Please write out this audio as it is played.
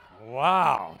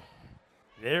Wow.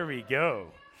 There we go.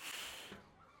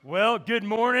 Well, good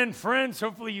morning, friends.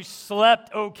 Hopefully you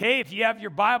slept okay. If you have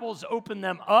your Bibles, open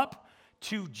them up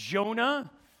to Jonah.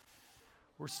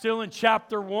 We're still in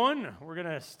chapter 1. We're going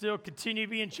to still continue to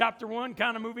be in chapter 1,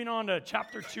 kind of moving on to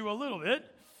chapter 2 a little bit.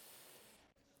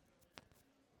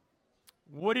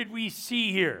 What did we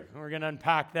see here? We're going to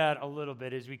unpack that a little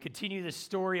bit as we continue the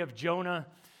story of Jonah,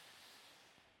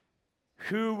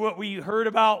 who, what we heard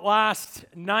about last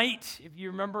night, if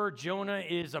you remember, Jonah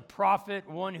is a prophet,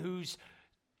 one whose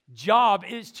job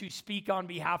is to speak on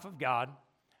behalf of God.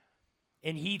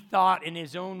 And he thought in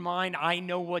his own mind, I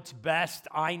know what's best.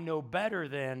 I know better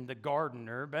than the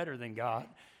gardener, better than God.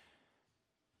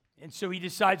 And so he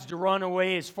decides to run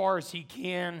away as far as he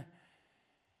can,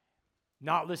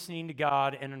 not listening to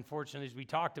God. And unfortunately, as we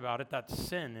talked about it, that's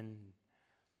sin. And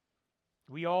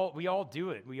we all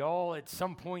do it. We all at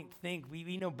some point think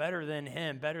we know better than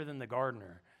him, better than the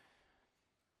gardener.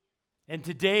 And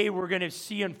today we're going to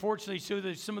see, unfortunately, so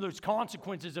there's some of those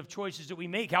consequences of choices that we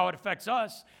make, how it affects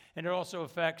us, and it also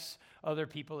affects other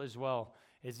people as well,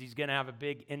 as he's going to have a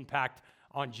big impact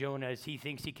on Jonah as he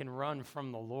thinks he can run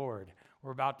from the Lord.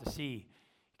 We're about to see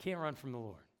he can't run from the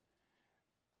Lord.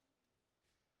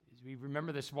 As we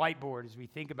remember this whiteboard, as we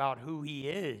think about who he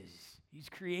is, he's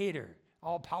creator,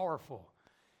 all-powerful.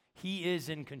 He is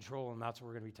in control, and that's what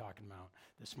we're going to be talking about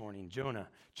this morning. Jonah,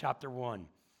 chapter 1,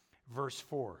 verse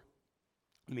 4.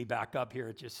 Let me back up here.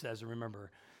 It just says,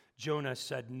 remember, Jonah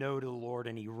said no to the Lord,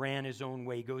 and he ran his own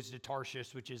way. He goes to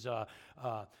Tarshish, which is a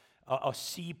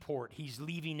seaport. He's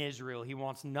leaving Israel. He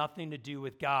wants nothing to do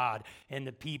with God and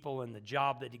the people and the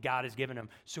job that God has given him.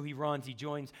 So he runs. He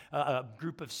joins a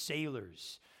group of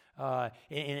sailors,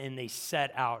 and they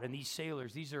set out. And these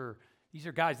sailors, these are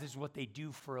guys, this is what they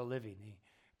do for a living. They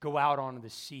go out onto the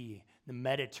sea, the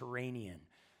Mediterranean.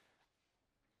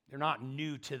 They're not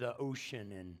new to the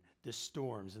ocean and the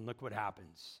storms, and look what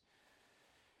happens.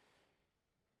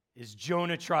 As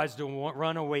Jonah tries to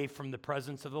run away from the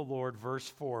presence of the Lord, verse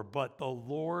 4, but the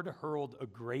Lord hurled a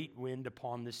great wind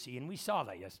upon the sea, and we saw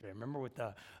that yesterday. Remember with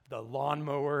the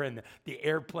lawnmower and the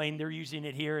airplane, they're using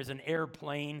it here as an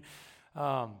airplane,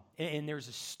 and there's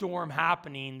a storm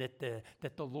happening that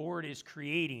the Lord is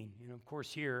creating, of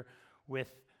course here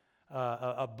with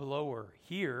a blower.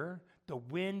 Here, the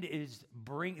wind is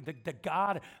the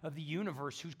God of the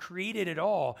universe who's created it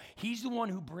all. He's the one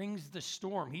who brings the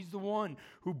storm. He's the one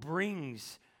who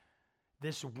brings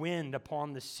this wind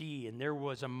upon the sea. And there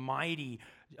was a mighty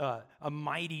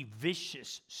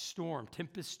vicious storm,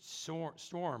 tempest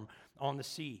storm on the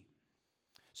sea.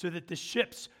 So that the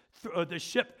ship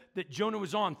that Jonah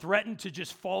was on threatened to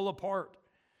just fall apart.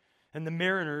 And the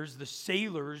mariners, the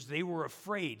sailors, they were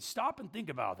afraid. Stop and think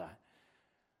about that.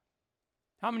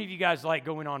 How many of you guys like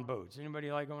going on boats?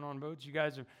 Anybody like going on boats? You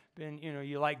guys have been,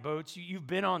 you like boats. You've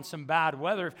been on some bad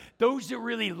weather. Those that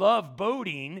really love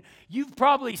boating, you've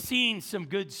probably seen some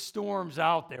good storms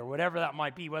out there, whatever that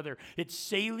might be, whether it's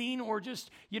sailing or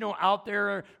just, out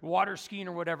there water skiing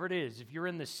or whatever it is. If you're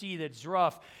in the sea that's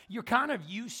rough, you're kind of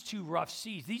used to rough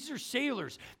seas. These are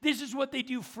sailors. This is what they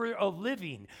do for a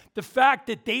living. The fact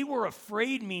that they were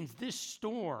afraid means this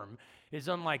storm is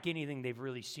unlike anything they've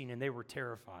really seen, and they were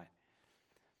terrified.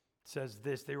 It says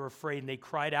this, they were afraid, and they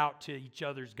cried out to each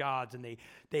other's gods, and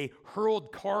they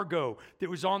hurled cargo that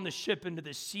was on the ship into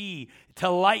the sea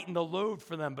to lighten the load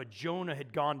for them. But Jonah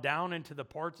had gone down into the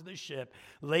parts of the ship,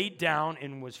 laid down,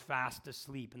 and was fast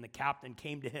asleep. And the captain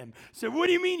came to him, said, "What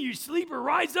do you mean, you sleeper?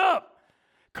 Rise up!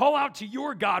 Call out to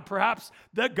your God. Perhaps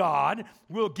the God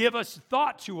will give us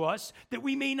thought to us that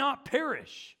we may not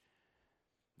perish."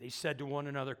 They said to one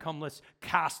another, "Come, let's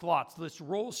cast lots. Let's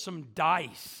roll some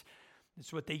dice."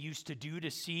 That's what they used to do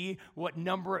to see what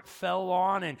number it fell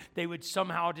on, and they would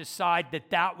somehow decide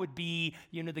that would be,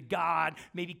 the God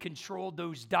maybe controlled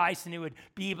those dice, and they would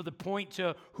be able to point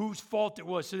to whose fault it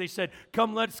was. So they said,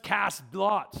 "Come, let's cast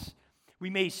lots. We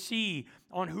may see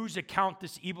on whose account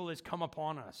this evil has come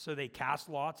upon us." So they cast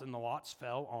lots, and the lots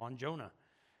fell on Jonah.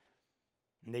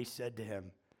 And they said to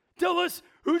him, "Tell us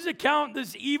whose account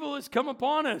this evil has come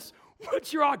upon us.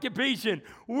 What's your occupation?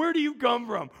 Where do you come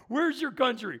from? Where's your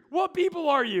country? What people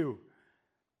are you?"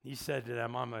 He said to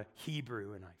them, "I'm a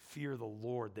Hebrew, and I fear the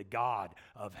Lord, the God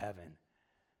of heaven,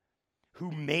 who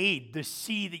made the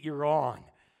sea that you're on.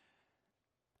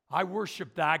 I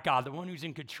worship that God, the one who's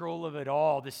in control of it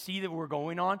all. The sea that we're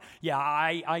going on, yeah,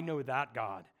 I know that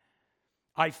God.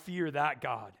 I fear that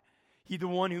God. He, the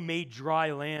one who made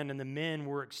dry land." And the men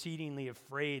were exceedingly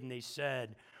afraid, and they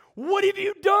said, "What have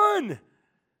you done?"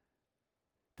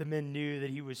 The men knew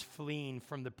that he was fleeing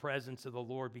from the presence of the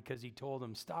Lord because he told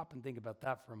them. Stop and think about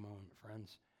that for a moment,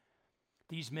 friends.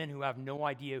 these men who have no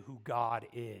idea who God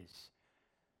is,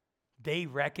 they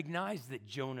recognize that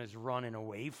Jonah's running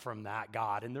away from that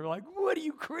God. And they're like, what, are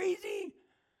you crazy?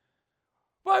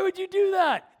 Why would you do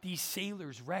that? These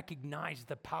sailors recognized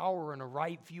the power and a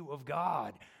right view of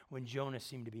God when Jonah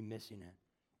seemed to be missing it.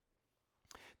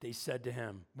 They said to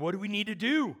him, what do we need to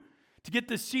do to get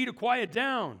the sea to quiet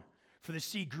down? For the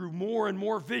sea grew more and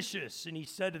more vicious. And he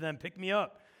said to them, pick me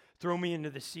up, throw me into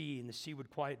the sea, and the sea would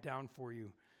quiet down for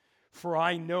you. For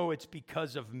I know it's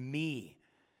because of me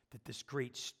that this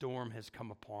great storm has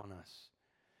come upon us.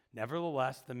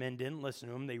 Nevertheless, the men didn't listen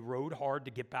to him. They rowed hard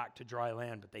to get back to dry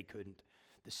land, but they couldn't.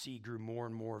 The sea grew more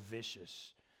and more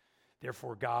vicious.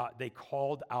 Therefore, they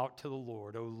called out to the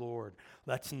Lord, O Lord,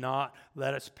 let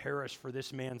us perish for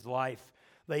this man's life.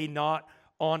 Lay not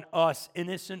on us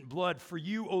innocent blood, for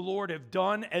you, O Lord, have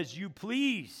done as you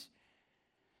please.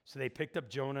 So they picked up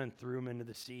Jonah and threw him into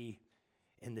the sea,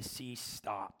 and the sea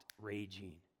stopped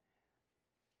raging.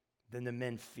 Then the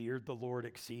men feared the Lord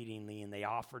exceedingly, and they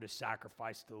offered a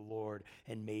sacrifice to the Lord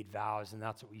and made vows. And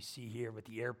that's what we see here with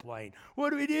the airplane.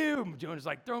 What do we do? Jonah's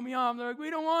like, throw me off. They're like, we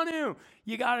don't want to.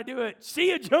 You got to do it. See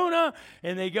you, Jonah.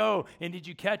 And they go, and did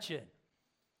you catch it?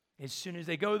 As soon as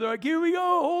they go, they're like, here we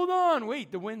go. Hold on.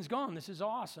 Wait, the wind's gone. This is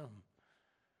awesome.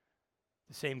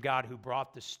 The same God who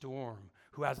brought the storm,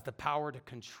 who has the power to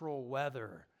control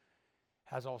weather,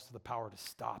 has also the power to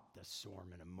stop the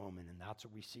storm in a moment. And that's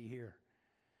what we see here.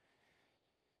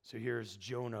 So here's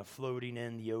Jonah floating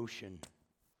in the ocean.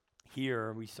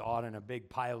 Here we saw it in a big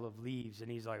pile of leaves, and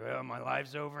he's like, well, my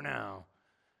life's over now.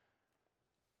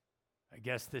 I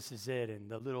guess this is it.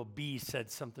 And the little bee said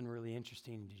something really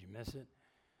interesting. Did you miss it?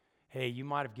 Hey, you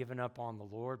might have given up on the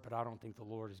Lord, but I don't think the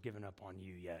Lord has given up on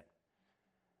you yet.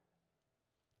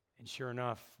 And sure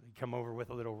enough, they come over with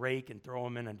a little rake and throw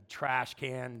him in a trash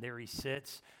can, and there he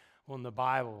sits. Well, in the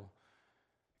Bible,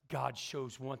 God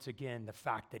shows once again the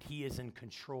fact that he is in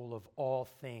control of all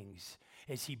things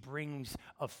as he brings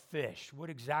a fish. What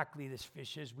exactly this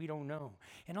fish is, we don't know.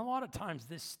 And a lot of times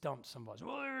this stumps somebody.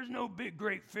 Well, there is no big,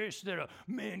 great fish that a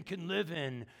man can live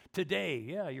in today.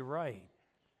 Yeah, you're right.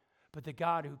 But the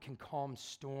God who can calm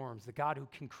storms, the God who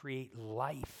can create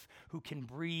life, who can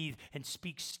breathe and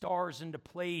speak stars into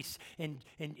place and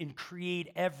create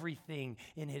everything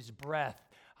in his breath,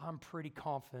 I'm pretty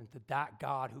confident that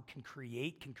God who can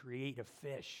create a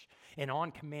fish and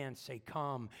on command say,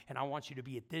 come, and I want you to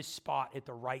be at this spot at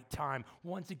the right time,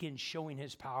 once again showing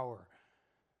his power.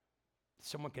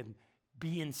 Someone can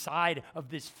be inside of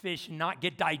this fish and not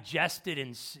get digested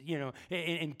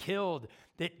and killed.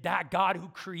 That God who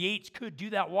creates could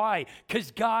do that. Why?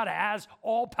 Because God has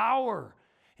all power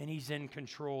and he's in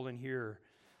control. And here,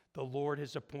 the Lord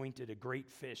has appointed a great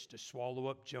fish to swallow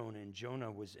up Jonah, and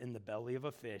Jonah was in the belly of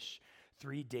a fish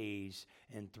 3 days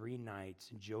and 3 nights.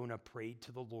 And Jonah prayed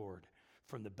to the Lord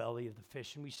from the belly of the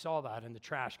fish, and we saw that in the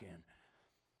trash can.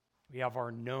 We have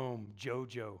our gnome,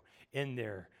 Jojo, in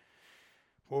there.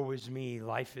 Woe is me,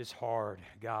 life is hard.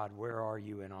 God, where are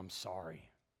you? And I'm sorry.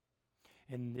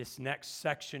 And this next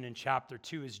section in chapter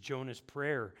 2 is Jonah's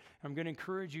prayer. I'm going to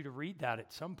encourage you to read that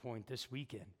at some point this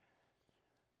weekend.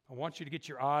 I want you to get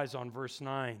your eyes on verse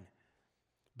 9.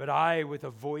 But I, with a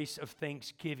voice of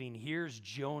thanksgiving, here's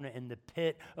Jonah in the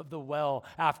pit of the well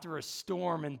after a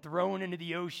storm and thrown into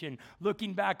the ocean,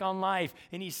 looking back on life.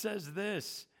 And he says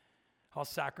this, I'll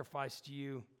sacrifice to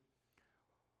you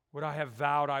what I have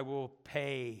vowed I will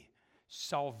pay.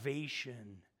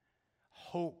 Salvation,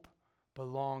 hope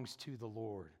belongs to the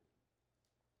Lord.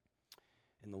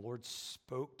 And the Lord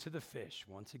spoke to the fish,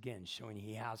 once again, showing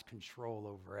he has control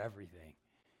over everything.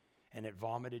 And it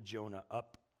vomited Jonah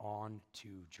up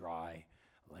onto dry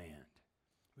land.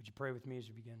 Would you pray with me as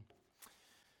we begin?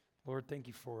 Lord, thank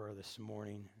you for this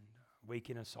morning,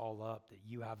 waking us all up, that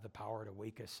you have the power to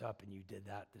wake us up, and you did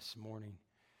that this morning.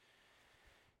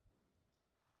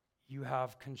 You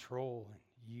have control.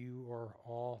 You are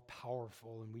all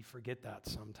powerful, and we forget that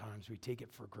sometimes. We take it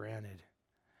for granted.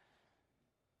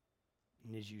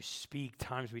 And as you speak,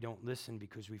 times we don't listen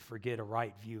because we forget a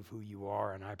right view of who you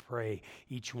are. And I pray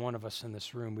each one of us in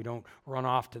this room, we don't run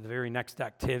off to the very next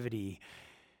activity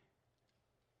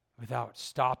without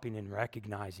stopping and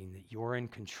recognizing that you're in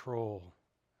control.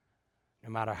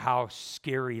 No matter how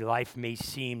scary life may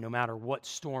seem, no matter what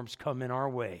storms come in our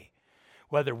way,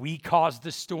 whether we caused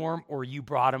the storm or you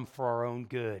brought them for our own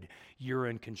good, you're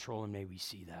in control, and may we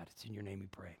see that. It's in your name we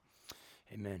pray.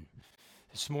 Amen.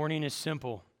 This morning is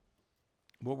simple.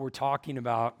 What we're talking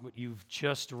about, what you've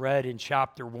just read in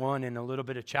chapter 1 and a little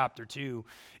bit of chapter 2,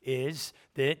 is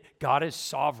that God is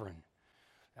sovereign.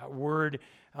 That word,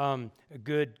 a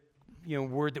good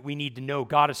word that we need to know.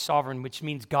 God is sovereign, which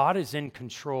means God is in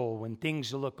control when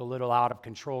things look a little out of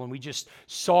control. And we just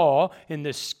saw in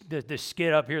the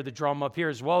skit up here, the drum up here,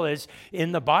 as well as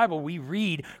in the Bible, we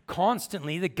read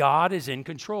constantly that God is in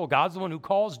control. God's the one who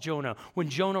calls Jonah when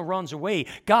Jonah runs away.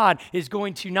 God is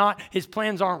going to his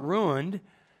plans aren't ruined.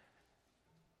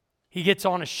 He gets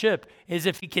on a ship as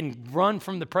if he can run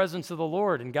from the presence of the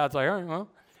Lord. And God's like, all right, well,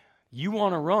 you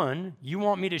want to run? You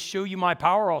want me to show you my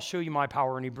power? I'll show you my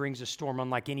power. And he brings a storm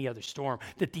unlike any other storm.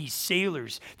 That these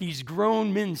sailors, these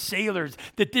grown men sailors,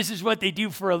 that this is what they do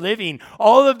for a living.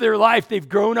 All of their life, they've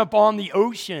grown up on the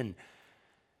ocean.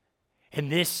 And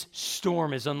this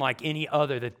storm is unlike any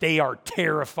other, that they are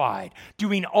terrified,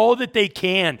 doing all that they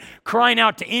can, crying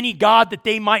out to any God that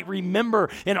they might remember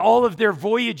in all of their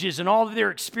voyages and all of their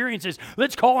experiences.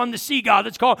 Let's call on the sea god.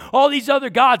 Let's call all these other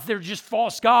gods that are just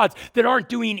false gods that aren't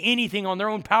doing anything on their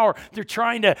own power. They're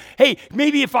trying to, hey,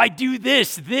 maybe if I do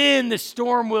this, then the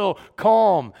storm will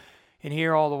calm. And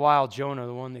here all the while, Jonah,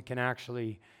 the one that can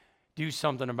actually do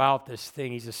something about this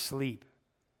thing, he's asleep.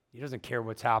 He doesn't care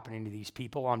what's happening to these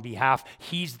people on behalf.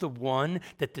 He's the one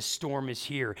that the storm is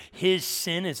here. His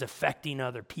sin is affecting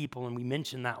other people, and we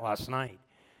mentioned that last night.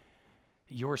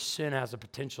 Your sin has a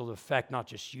potential to affect not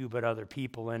just you, but other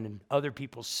people, and other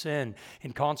people's sin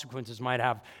and consequences might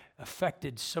have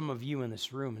affected some of you in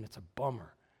this room, and it's a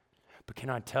bummer. But can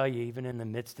I tell you, even in the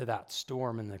midst of that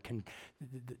storm and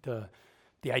the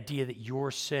idea that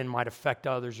your sin might affect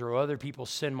others or other people's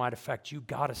sin might affect you,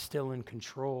 God is still in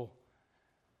control.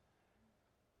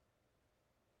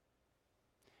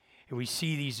 And we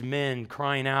see these men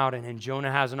crying out, and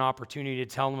Jonah has an opportunity to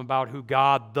tell them about who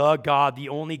God, the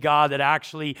only God that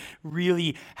actually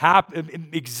really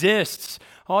exists.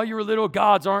 All your little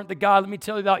gods aren't the God. Let me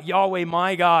tell you about Yahweh,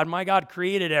 my God. My God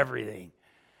created everything.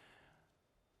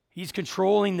 He's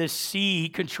controlling the sea. He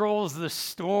controls the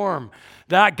storm.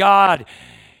 That God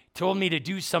told me to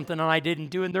do something and I didn't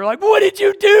do it. And they're like, what did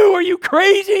you do? Are you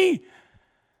crazy?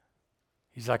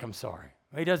 He's like, I'm sorry.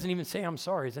 He doesn't even say, I'm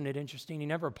sorry. Isn't it interesting? He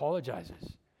never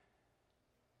apologizes.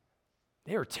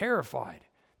 They are terrified.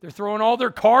 They're throwing all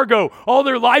their cargo, all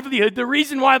their livelihood. The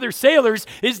reason why they're sailors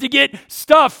is to get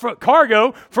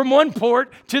cargo from one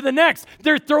port to the next.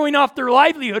 They're throwing off their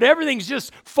livelihood. Everything's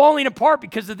just falling apart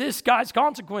because of this guy's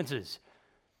consequences.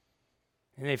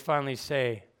 And they finally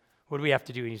say, what do we have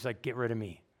to do? And he's like, get rid of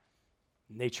me.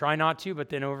 And they try not to, but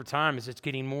then over time, as it's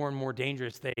getting more and more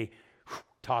dangerous, they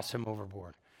toss him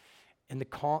overboard. And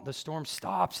the storm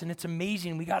stops, and it's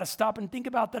amazing. We got to stop and think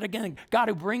about that again. God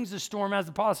who brings the storm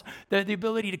has the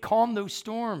ability to calm those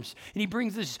storms. And he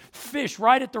brings this fish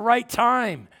right at the right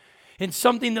time. And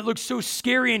something that looks so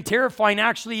scary and terrifying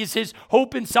actually is his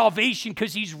hope and salvation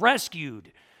because he's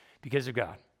rescued because of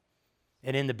God.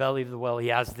 And in the belly of the whale, he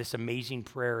has this amazing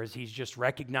prayer as he's just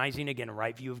recognizing again a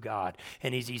right view of God.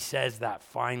 And as he says that,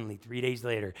 finally, 3 days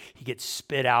later, he gets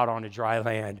spit out onto dry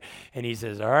land. And he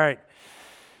says, all right,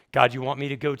 God, you want me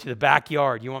to go to the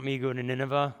backyard? You want me to go to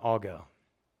Nineveh? I'll go.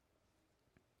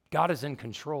 God is in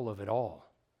control of it all.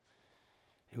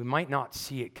 And we might not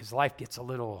see it because life gets a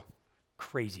little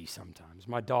crazy sometimes.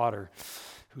 My daughter,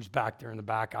 who's back there in the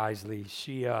back, Isley,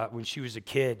 she when she was a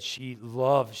kid, she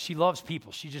loves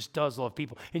people. She just does love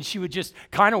people. And she would just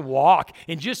kind of walk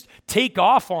and just take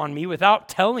off on me without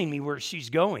telling me where she's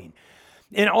going.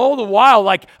 And all the while,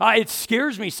 it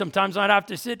scares me sometimes. I'd have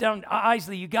to sit down.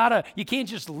 Isley, you can't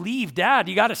just leave Dad.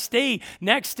 You got to stay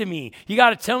next to me. You got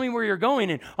to tell me where you're going.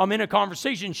 And I'm in a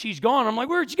conversation. She's gone. I'm like,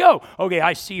 where'd you go? Okay,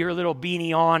 I see her little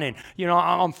beanie on, and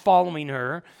I'm following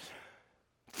her.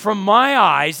 From my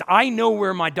eyes, I know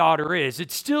where my daughter is.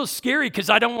 It's still scary because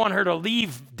I don't want her to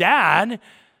leave Dad.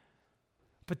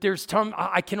 But there's time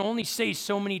I can only say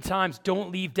so many times,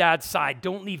 don't leave Dad's side.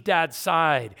 Don't leave Dad's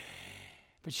side.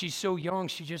 But she's so young,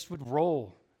 she just would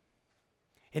roll.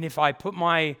 And if I put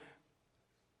my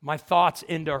thoughts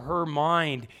into her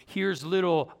mind, here's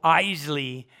little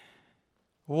Isley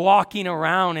walking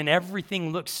around and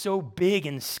everything looks so big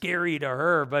and scary to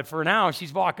her. But for now,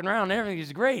 she's walking around and everything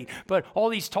is great. But all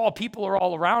these tall people are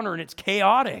all around her and it's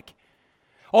chaotic.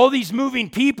 All these moving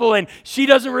people, and she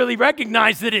doesn't really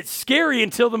recognize that it's scary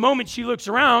until the moment she looks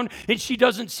around and she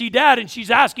doesn't see Dad, and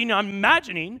she's asking, I'm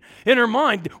imagining in her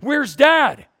mind, where's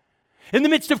Dad? In the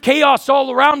midst of chaos all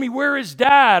around me, where is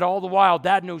Dad? All the while,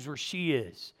 Dad knows where she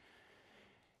is.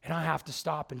 And I have to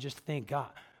stop and just think,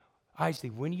 God, Isley,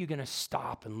 when are you going to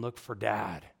stop and look for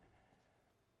Dad?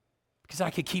 Because I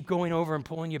could keep going over and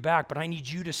pulling you back, but I need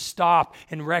you to stop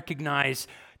and recognize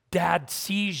Dad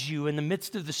sees you in the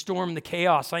midst of the storm, the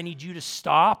chaos. I need you to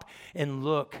stop and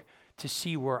look to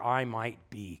see where I might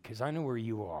be, because I know where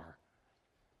you are.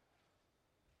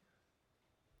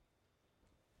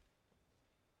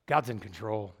 God's in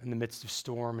control in the midst of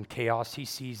storm and chaos. He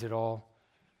sees it all.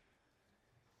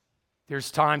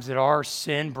 There's times that our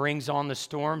sin brings on the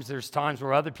storms. There's times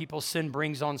where other people's sin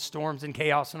brings on storms and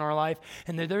chaos in our life.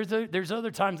 And there's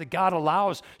other times that God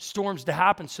allows storms to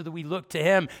happen so that we look to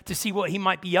Him to see what He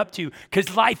might be up to.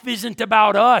 Because life isn't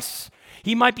about us.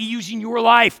 He might be using your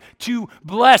life to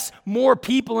bless more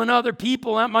people and other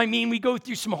people. That might mean we go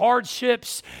through some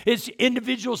hardships as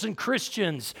individuals and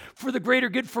Christians for the greater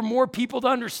good, for more people to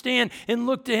understand and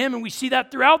look to Him. And we see that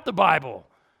throughout the Bible.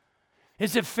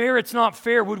 Is it fair? It's not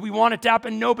fair. Would we want it to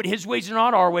happen? No, but His ways are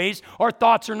not our ways. Our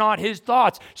thoughts are not His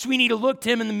thoughts. So we need to look to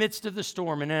Him in the midst of the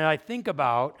storm. And then I think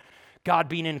about God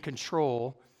being in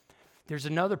control. There's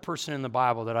another person in the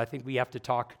Bible that I think we have to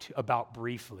talk about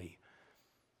briefly.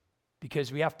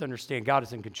 Because we have to understand God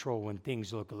is in control when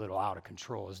things look a little out of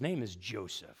control. His name is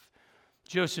Joseph.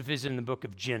 Joseph is in the book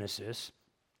of Genesis.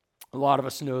 A lot of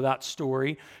us know that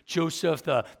story. Joseph,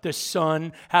 the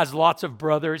son, has lots of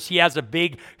brothers. He has a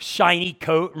big, shiny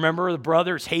coat. Remember, the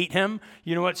brothers hate him.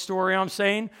 You know what story I'm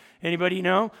saying? Anybody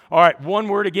know? All right, one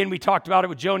word again. We talked about it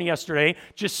with Jonah yesterday.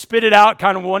 Just spit it out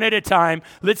kind of one at a time.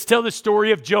 Let's tell the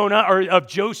story of Jonah or of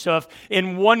Joseph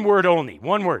in one word only.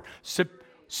 One word.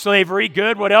 Slavery.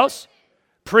 Good. What else?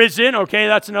 Prison. Okay,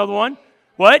 that's another one.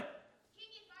 What?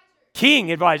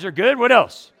 King advisor. Good. What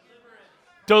else?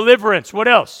 Deliverance. What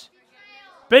else?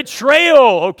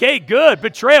 Betrayal. Okay, good.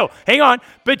 Betrayal. Hang on.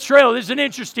 Betrayal. This is an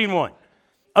interesting one.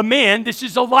 A man, this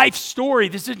is a life story.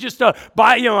 This is just a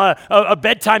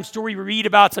bedtime story we read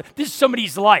about. This is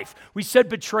somebody's life. We said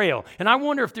betrayal. And I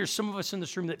wonder if there's some of us in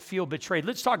this room that feel betrayed.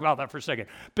 Let's talk about that for a second.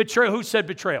 Betrayal. Who said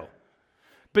betrayal?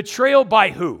 Betrayal by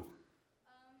who?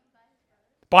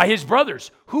 By his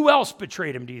brothers. Who else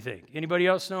betrayed him, do you think? Anybody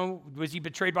else know? Was he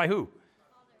betrayed by who?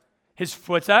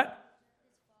 What's that?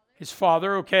 His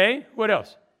father, okay. What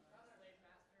else?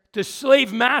 The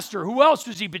slave master. Who else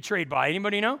was he betrayed by?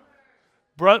 Anybody know?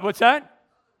 What's that?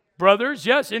 Brothers,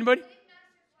 yes. Anybody?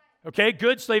 Okay,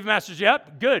 good. Slave masters,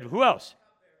 yep. Good. Who else?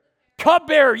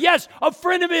 Cupbearer, yes. A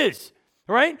friend of his,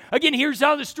 right? Again, here's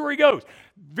how the story goes.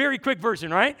 Very quick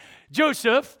version, right?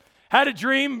 Joseph had a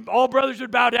dream. All brothers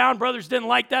would bow down. Brothers didn't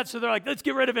like that, so they're like, let's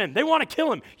get rid of him. They want to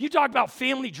kill him. You talk about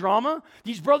family drama.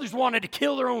 These brothers wanted to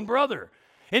kill their own brother.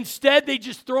 Instead, they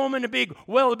just throw him in a big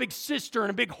cistern,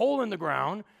 a big hole in the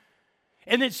ground.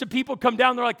 And then some people come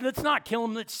down, they're like, let's not kill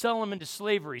him, let's sell him into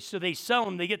slavery. So they sell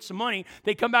him, they get some money,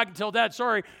 they come back and tell Dad,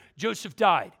 sorry, Joseph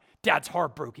died. Dad's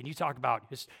heartbroken. You talk about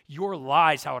just your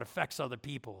lies, how it affects other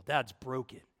people. Dad's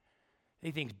broken.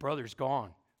 He thinks brother's gone,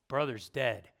 brother's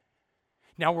dead.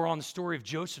 Now we're on the story of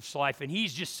Joseph's life, and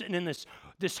he's just sitting in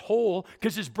this hole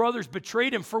because his brothers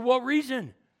betrayed him. For what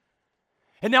reason?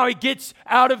 And now he gets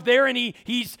out of there, and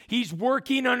he's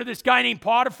working under this guy named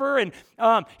Potiphar,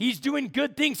 and he's doing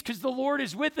good things because the Lord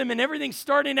is with him, and everything's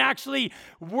starting to actually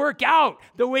work out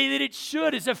the way that it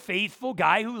should as a faithful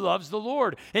guy who loves the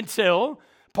Lord. Until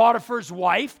Potiphar's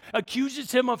wife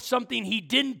accuses him of something he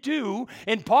didn't do,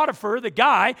 and Potiphar, the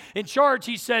guy in charge,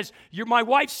 he says, my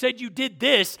wife said you did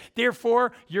this,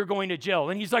 therefore you're going to jail.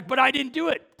 And he's like, but I didn't do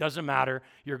it. Doesn't matter,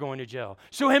 you're going to jail.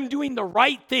 So him doing the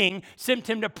right thing sent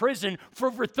him to prison for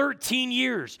over 13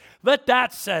 years. Let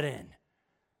that set in.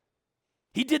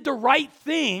 He did the right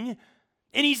thing,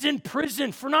 and he's in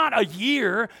prison for not a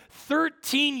year,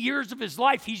 13 years of his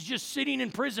life. He's just sitting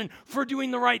in prison for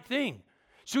doing the right thing.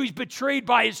 So he's betrayed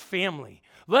by his family,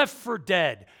 left for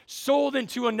dead, sold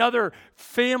into another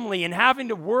family, and having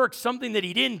to work something that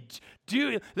he didn't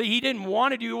do, that he didn't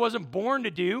want to do, he wasn't born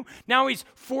to do. Now he's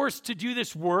forced to do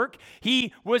this work.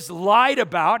 He was lied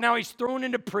about. Now he's thrown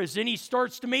into prison. He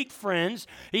starts to make friends.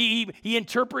 He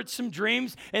interprets some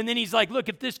dreams, and then he's like, look,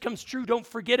 if this comes true, don't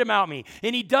forget about me.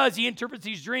 And he does. He interprets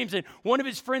these dreams, and one of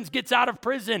his friends gets out of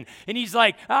prison, and he's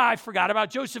like, I forgot about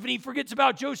Joseph, and he forgets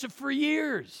about Joseph for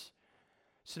years.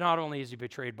 So not only is he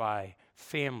betrayed by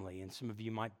family, and some of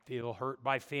you might feel hurt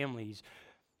by families,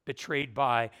 betrayed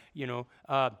by,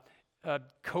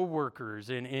 co-workers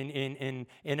and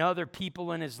other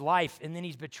people in his life, and then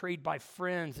he's betrayed by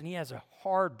friends, and he has a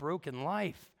hard, broken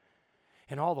life.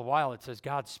 And all the while it says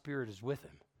God's Spirit is with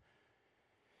him.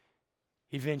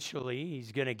 Eventually,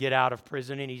 he's going to get out of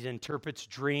prison, and he interprets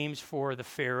dreams for the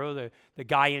Pharaoh, the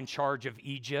guy in charge of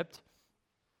Egypt.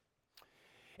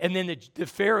 And then the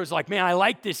Pharaoh's like, man, I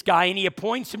like this guy. And he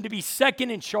appoints him to be second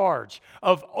in charge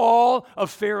of all of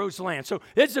Pharaoh's land. So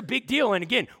that's a big deal. And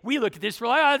again, we look at this, we're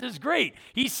like, this is great.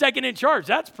 He's second in charge.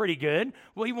 That's pretty good.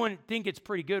 Well, he wouldn't think it's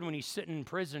pretty good when he's sitting in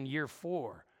prison year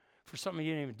 4 for something he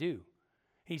didn't even do.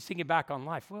 He's thinking back on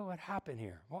life. Well, what happened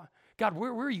here? God,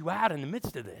 where are you at in the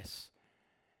midst of this?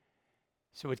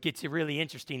 So it gets really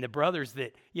interesting. The brothers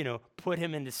that, put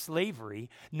him into slavery,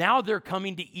 now they're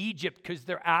coming to Egypt because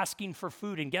they're asking for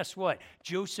food. And guess what?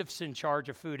 Joseph's in charge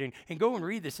of food. And go and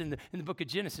read this in the book of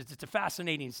Genesis. It's a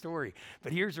fascinating story.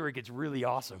 But here's where it gets really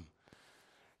awesome.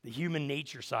 The human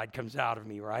nature side comes out of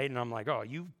me, right? And I'm like, oh,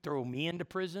 you throw me into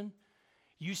prison?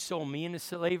 You sold me into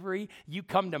slavery? You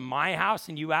come to my house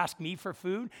and you ask me for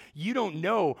food? You don't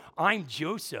know I'm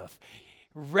Joseph.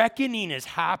 Reckoning is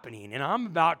happening, and I'm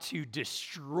about to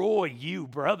destroy you,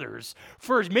 brothers,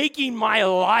 for making my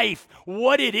life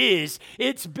what it is.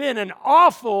 It's been an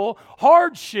awful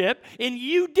hardship, and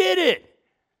you did it.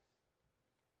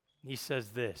 He says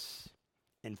this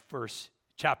in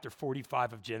chapter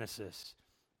 45 of Genesis.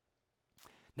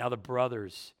 Now the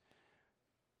brothers,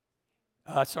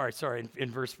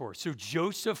 in verse 4. So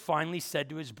Joseph finally said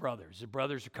to his brothers, the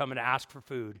brothers are coming to ask for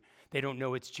food. They don't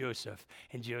know it's Joseph.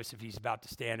 And Joseph, he's about to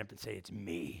stand up and say, it's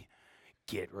me.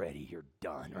 Get ready, you're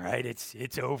done, right?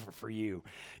 It's over for you.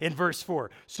 In verse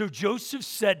 4, so Joseph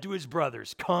said to his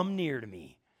brothers, come near to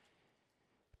me,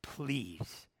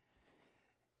 please.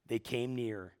 They came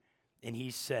near, and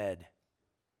he said,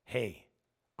 hey,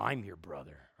 I'm your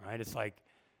brother, right? It's like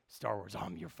Star Wars,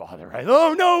 I'm your father, right?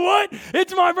 Oh, no, what?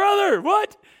 It's my brother,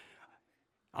 what?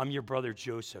 I'm your brother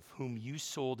Joseph, whom you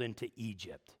sold into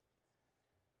Egypt.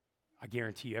 I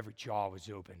guarantee you every jaw was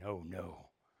open. Oh no,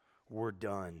 we're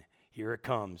done. Here it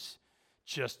comes.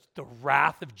 Just the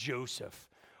wrath of Joseph.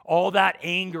 All that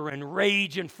anger and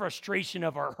rage and frustration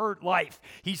of our hurt life.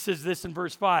 He says this in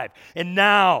verse 5. And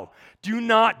now, do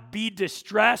not be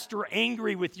distressed or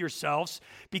angry with yourselves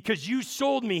because you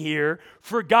sold me here,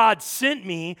 for God sent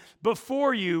me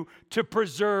before you to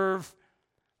preserve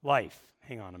life.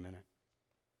 Hang on a minute.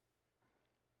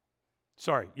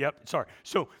 Sorry.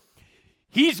 So,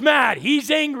 he's mad. He's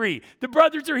angry. The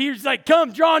brothers are here. He's like,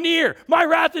 come, draw near. My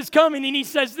wrath is coming. And he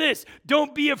says this,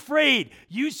 don't be afraid.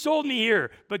 You sold me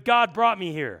here, but God brought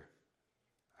me here.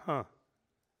 What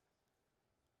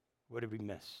did we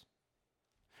miss?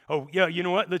 Oh, yeah, you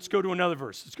know what? Let's go to another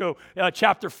verse. Let's go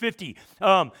chapter 50.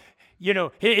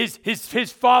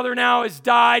 His father now has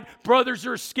died. Brothers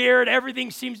are scared.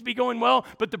 Everything seems to be going well,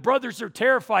 but the brothers are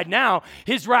terrified now.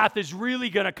 His wrath is really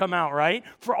going to come out, right?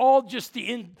 For all just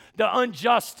the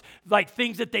unjust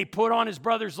things that they put on his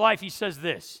brother's life, he says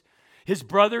this. His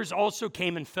brothers also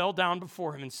came and fell down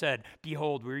before him and said,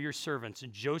 behold, we're your servants.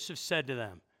 And Joseph said to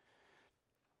them,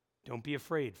 don't be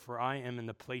afraid, for I am in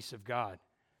the place of God.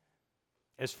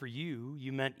 As for you,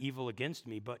 you meant evil against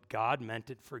me, but God meant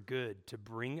it for good, to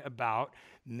bring about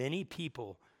many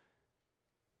people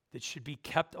that should be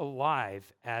kept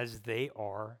alive as they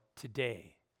are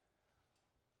today.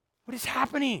 What is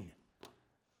happening?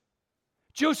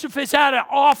 Joseph has had an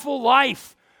awful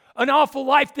life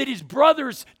that his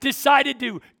brothers decided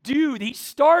to do. He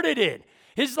started it.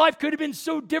 His life could have been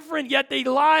so different, yet they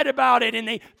lied about it, and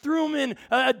they threw him in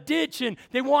a ditch, and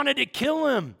they wanted to kill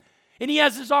him. And he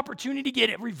has this opportunity to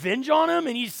get revenge on him.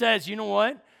 And he says, you know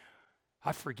what?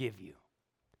 I forgive you.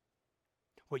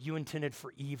 What you intended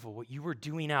for evil, what you were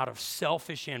doing out of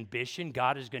selfish ambition,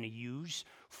 God is going to use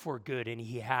for good. And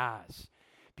he has.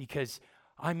 Because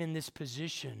I'm in this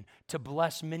position to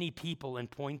bless many people and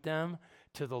point them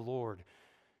to the Lord.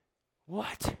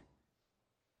 What?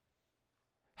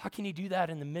 How can you do that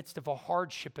in the midst of a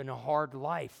hardship and a hard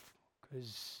life?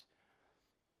 Because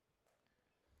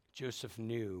Joseph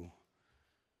knew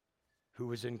who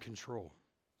was in control.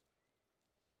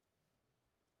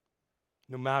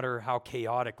 No matter how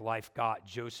chaotic life got,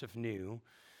 Joseph knew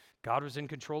God was in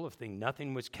control of things.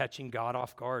 Nothing was catching God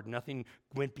off guard. Nothing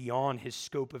went beyond his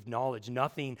scope of knowledge.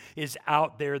 Nothing is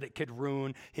out there that could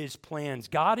ruin his plans.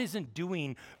 God isn't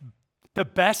doing the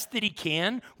best that he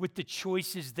can with the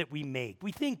choices that we make.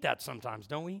 We think that sometimes,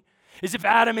 don't we? As if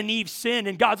Adam and Eve sinned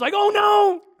and God's like, oh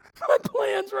no, my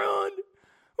plan's ruined.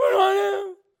 What do I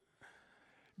do?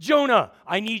 Jonah,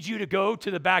 I need you to go to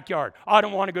the backyard. I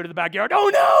don't want to go to the backyard. Oh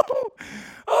no!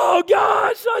 Oh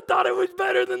gosh, I thought it was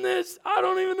better than this. I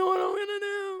don't even know what I'm going to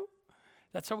do.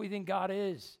 That's how we think God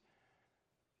is.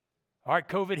 All right,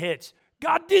 COVID hits.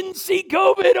 God didn't see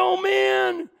COVID. Oh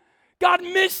man, God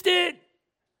missed it.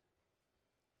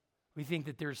 We think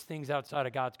that there's things outside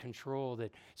of God's control,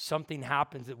 that something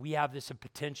happens, that we have this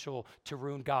potential to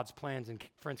ruin God's plans. And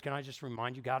friends, can I just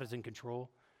remind you, God is in control.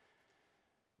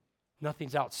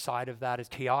 Nothing's outside of that, as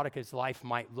chaotic as life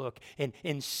might look.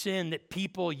 And sin that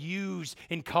people use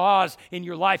and cause in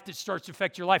your life that starts to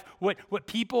affect your life. What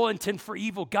people intend for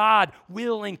evil, God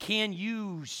will and can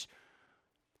use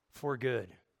for good.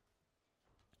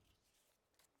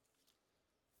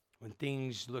 When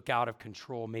things look out of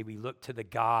control, may we look to the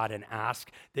God and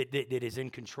ask that is in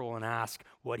control and ask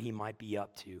what he might be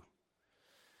up to.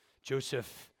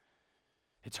 Joseph,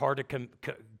 it's hard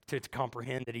to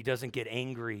comprehend that he doesn't get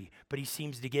angry, but he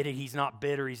seems to get it. He's not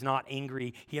bitter. He's not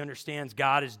angry. He understands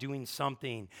God is doing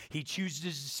something. He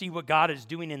chooses to see what God is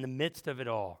doing in the midst of it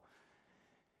all.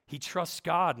 He trusts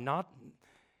God,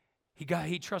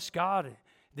 he trusts God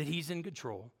that he's in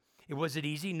control. Was it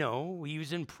easy? No. He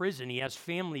was in prison. He has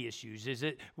family issues. Is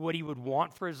it what he would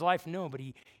want for his life? No, but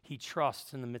he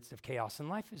trusts in the midst of chaos. And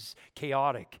life is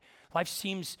chaotic. Life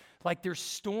seems like there's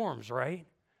storms, right?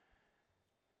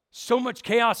 So much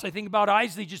chaos. I think about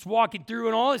Isley just walking through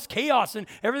and all this chaos and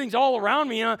everything's all around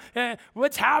me.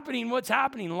 What's happening? What's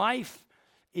happening? Life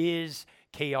is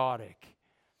chaotic.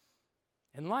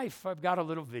 And life, I've got a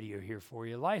little video here for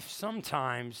you. Life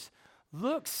sometimes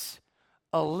looks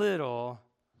a little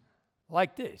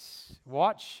like this.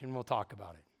 Watch and we'll talk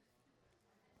about it.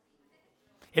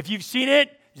 If you've seen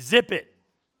it, zip it.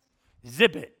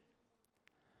 Zip it.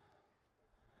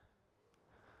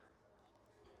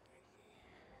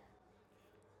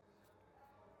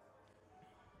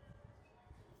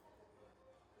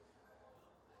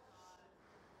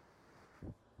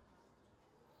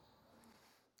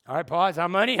 All right, pause. How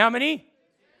many?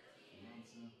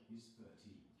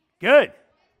 Good.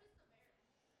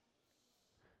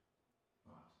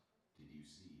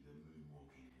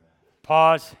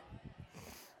 Pause.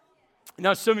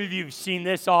 Now, some of you have seen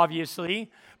this, obviously,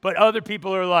 but other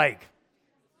people are like,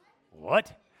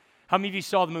 what? How many of you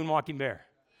saw the moonwalking bear?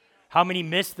 How many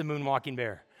missed the moonwalking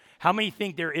bear? How many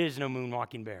think there is no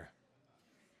moonwalking bear?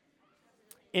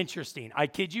 Interesting. I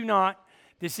kid you not.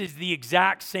 This is the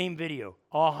exact same video,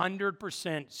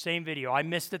 100% same video. I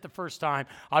missed it the first time.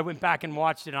 I went back and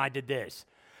watched it, and I did this.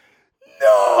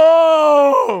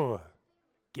 No!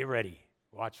 Get ready.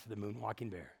 Watch for the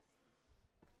moonwalking bear.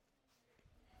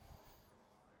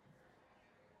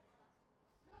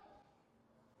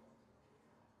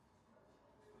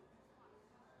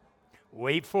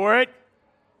 Wait for it.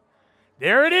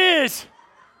 There it is.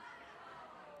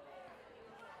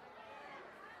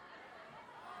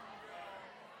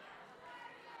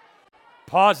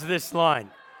 Pause this line.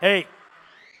 Hey,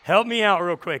 help me out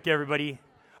real quick, everybody.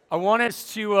 I want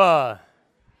us to,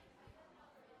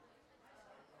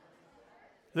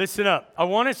 listen up. I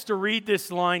want us to read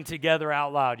this line together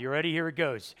out loud. You ready? Here it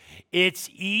goes. It's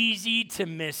easy to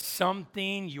miss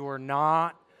something you're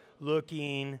not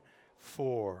looking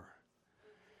for.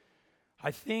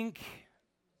 I think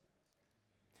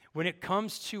when it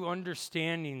comes to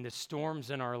understanding the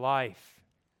storms in our life,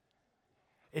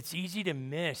 it's easy to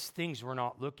miss things we're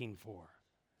not looking for.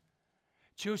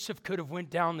 Joseph could have went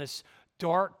down this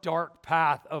dark, dark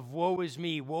path of woe is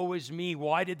me,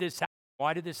 why did this happen?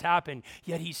 Why did this happen?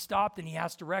 Yet he stopped and he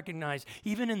has to recognize,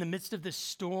 even in the midst of this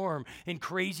storm and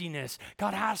craziness,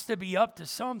 God has to be up to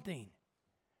something.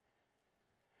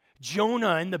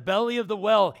 Jonah in the belly of the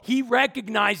well, he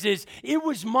recognizes it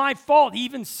was my fault. He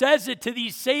even says it to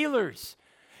these sailors.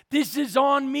 This is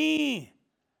on me.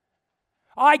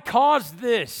 I caused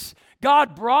this.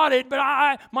 God brought it, but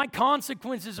my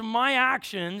consequences of my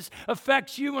actions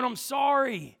affects you, and I'm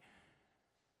sorry.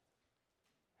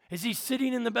 As he's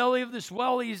sitting in the belly of this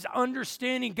well, he's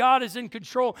understanding God is in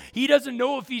control. He doesn't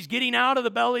know if he's getting out of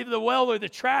the belly of the well or the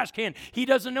trash can. He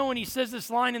doesn't know, and he says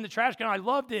this line in the trash can. I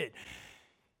loved it.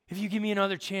 If you give me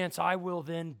another chance, I will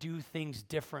then do things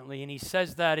differently. And he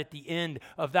says that at the end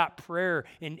of that prayer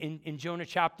in Jonah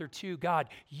chapter 2. God,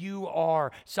 you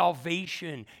are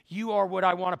salvation. You are what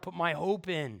I want to put my hope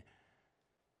in.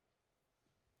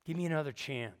 Give me another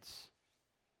chance.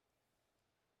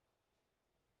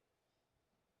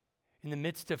 In the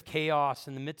midst of chaos,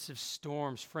 in the midst of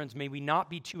storms, friends, may we not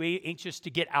be too anxious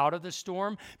to get out of the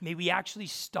storm. May we actually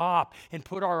stop and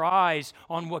put our eyes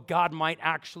on what God might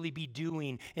actually be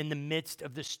doing in the midst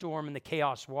of the storm and the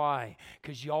chaos. Why?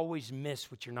 Because you always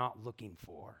miss what you're not looking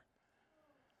for.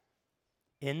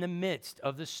 In the midst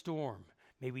of the storm,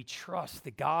 may we trust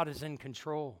that God is in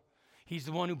control. He's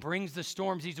the one who brings the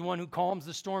storms. He's the one who calms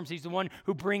the storms. He's the one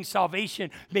who brings salvation,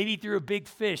 maybe through a big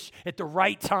fish at the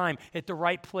right time, at the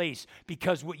right place.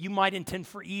 Because what you might intend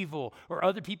for evil or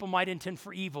other people might intend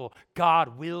for evil,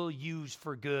 God will use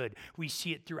for good. We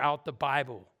see it throughout the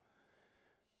Bible.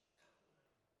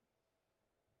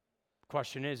 The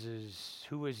question is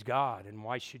who is God and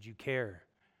why should you care?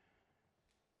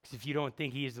 Because if you don't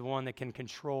think he is the one that can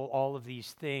control all of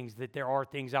these things, that there are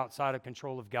things outside of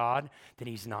control of God, then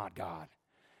he's not God.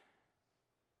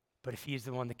 But if he's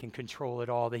the one that can control it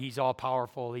all, that he's all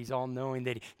powerful, he's all knowing,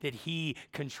 that he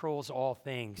controls all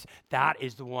things, that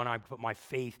is the one I put my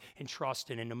faith and trust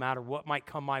in. And no matter what might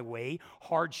come my way,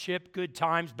 hardship, good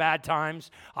times, bad times,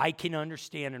 I can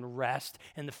understand and rest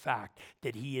in the fact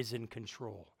that he is in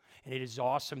control. And it is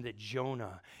awesome that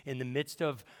Jonah, in the midst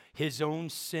of his own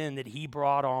sin that he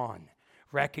brought on,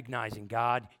 recognizing,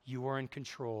 God, you are in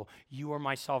control. You are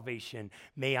my salvation.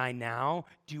 May I now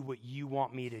do what you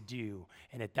want me to do.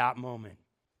 And at that moment,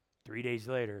 3 days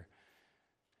later,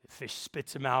 the fish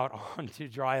spits him out onto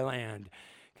dry land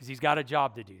because he's got a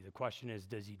job to do. The question is,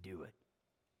 does he do it?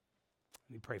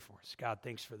 Let me pray for us. God,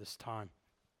 thanks for this time.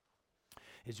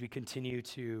 As we continue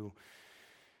to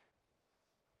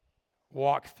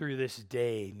walk through this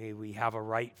day, may we have a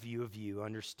right view of you,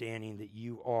 understanding that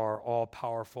you are all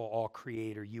powerful, all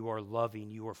creator. You are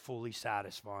loving, you are fully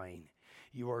satisfying.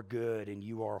 You are good, and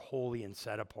you are holy and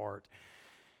set apart.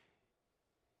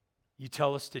 You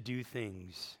tell us to do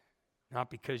things, not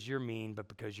because you're mean, but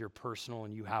because you're personal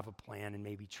and you have a plan, and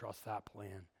maybe trust that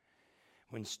plan.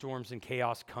 When storms and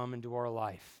chaos come into our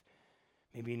life,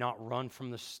 maybe not run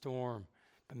from the storm,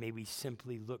 but may we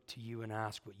simply look to you and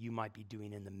ask what you might be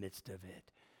doing in the midst of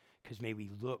it. Because may we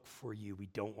look for you. We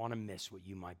don't want to miss what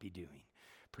you might be doing.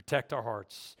 Protect our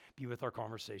hearts. Be with our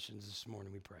conversations this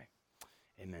morning, we pray.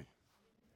 Amen.